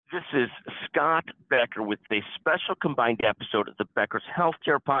This is Scott Becker with a special combined episode of the Becker's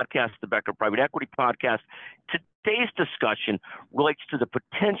Healthcare Podcast, the Becker Private Equity Podcast. Today's discussion relates to the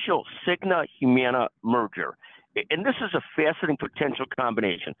potential Cigna Humana merger. And this is a fascinating potential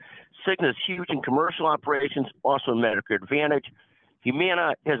combination. Cigna is huge in commercial operations, also in Medicare Advantage.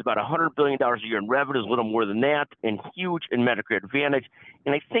 Humana has about $100 billion a year in revenues, a little more than that, and huge in Medicare Advantage.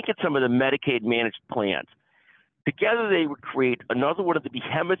 And I think it's some of the Medicaid managed plans. Together, they would create another one of the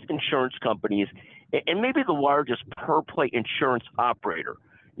behemoth insurance companies and maybe the largest per-play insurance operator.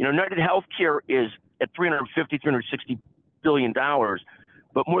 You know, United Healthcare is at $360 billion,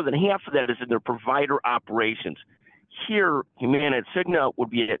 but more than half of that is in their provider operations. Here, Humana and Cigna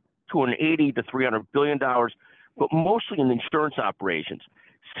would be at $280 to $300 billion, but mostly in the insurance operations.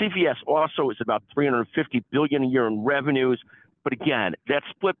 CVS also is about $350 billion a year in revenues, but again, that's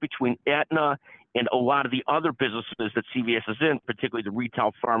split between Aetna and a lot of the other businesses that CVS is in, particularly the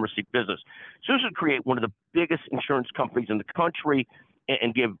retail pharmacy business. So this would create one of the biggest insurance companies in the country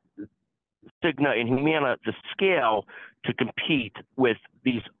and give Cigna and Humana the scale to compete with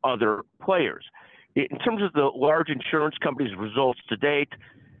these other players. In terms of the large insurance companies' results to date,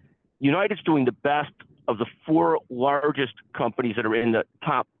 United's doing the best of the four largest companies that are in the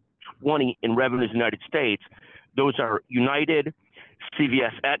top 20 in revenues in the United States. Those are United,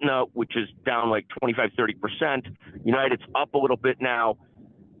 CVS, Aetna, which is down like 25-30%. United's up a little bit now.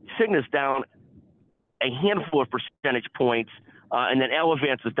 Cigna's down a handful of percentage points, and then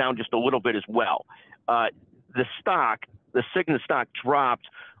Elevance is down just a little bit as well. The Cigna stock dropped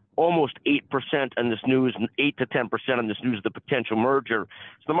almost 8% on this news, and 8 to 10% on this news of the potential merger.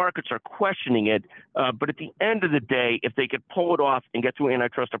 So the markets are questioning it. But at the end of the day, if they could pull it off and get through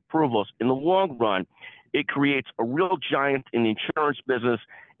antitrust approvals, in the long run, it creates a real giant in the insurance business,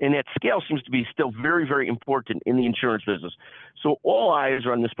 and that scale seems to be still very, very important in the insurance business. So all eyes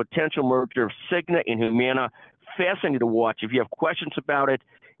are on this potential merger of Cigna and Humana. Fascinating to watch. If you have questions about it,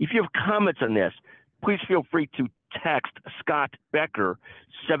 if you have comments on this, please feel free to text Scott Becker,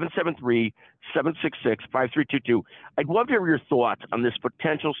 773-766-5322. I'd love to hear your thoughts on this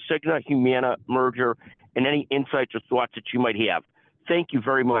potential Cigna-Humana merger and any insights or thoughts that you might have. Thank you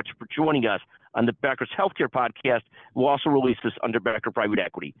very much for joining us on the Becker's Healthcare Podcast. We'll also release this under Becker Private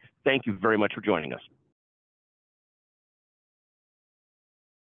Equity. Thank you very much for joining us.